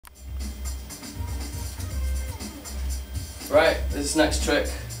Right, this next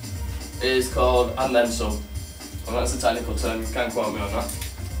trick is called and then some. And that's a technical term, you can't quote me on that.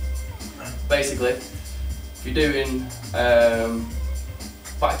 Basically, if you're doing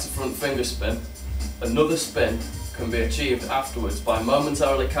back to front finger spin, another spin can be achieved afterwards by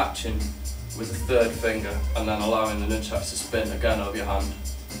momentarily catching with the third finger and then allowing the nunchucks to spin again over your hand.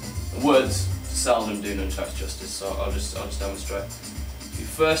 Words seldom do nunchucks justice, so I'll just demonstrate. If you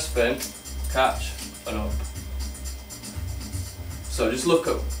first spin, catch and up. So just look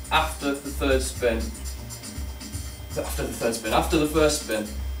up after the first spin, after the first spin,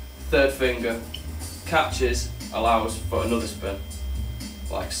 third finger catches, allows for another spin,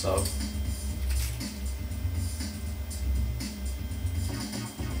 like so.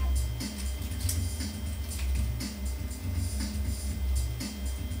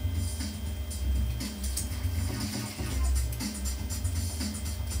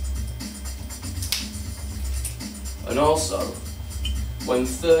 And also, when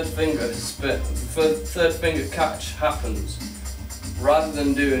third finger catch happens, rather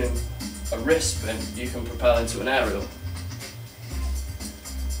than doing a wrist spin, you can propel into an aerial,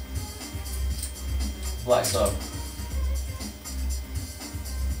 like so.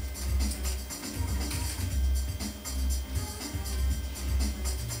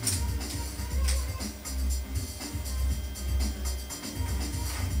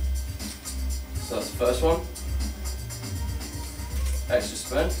 So that's the first one. Extra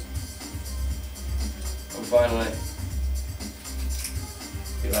spin, and finally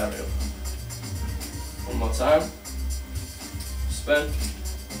your aerial. One more time, spin,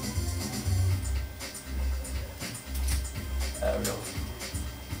 aerial,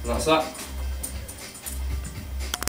 and that's that.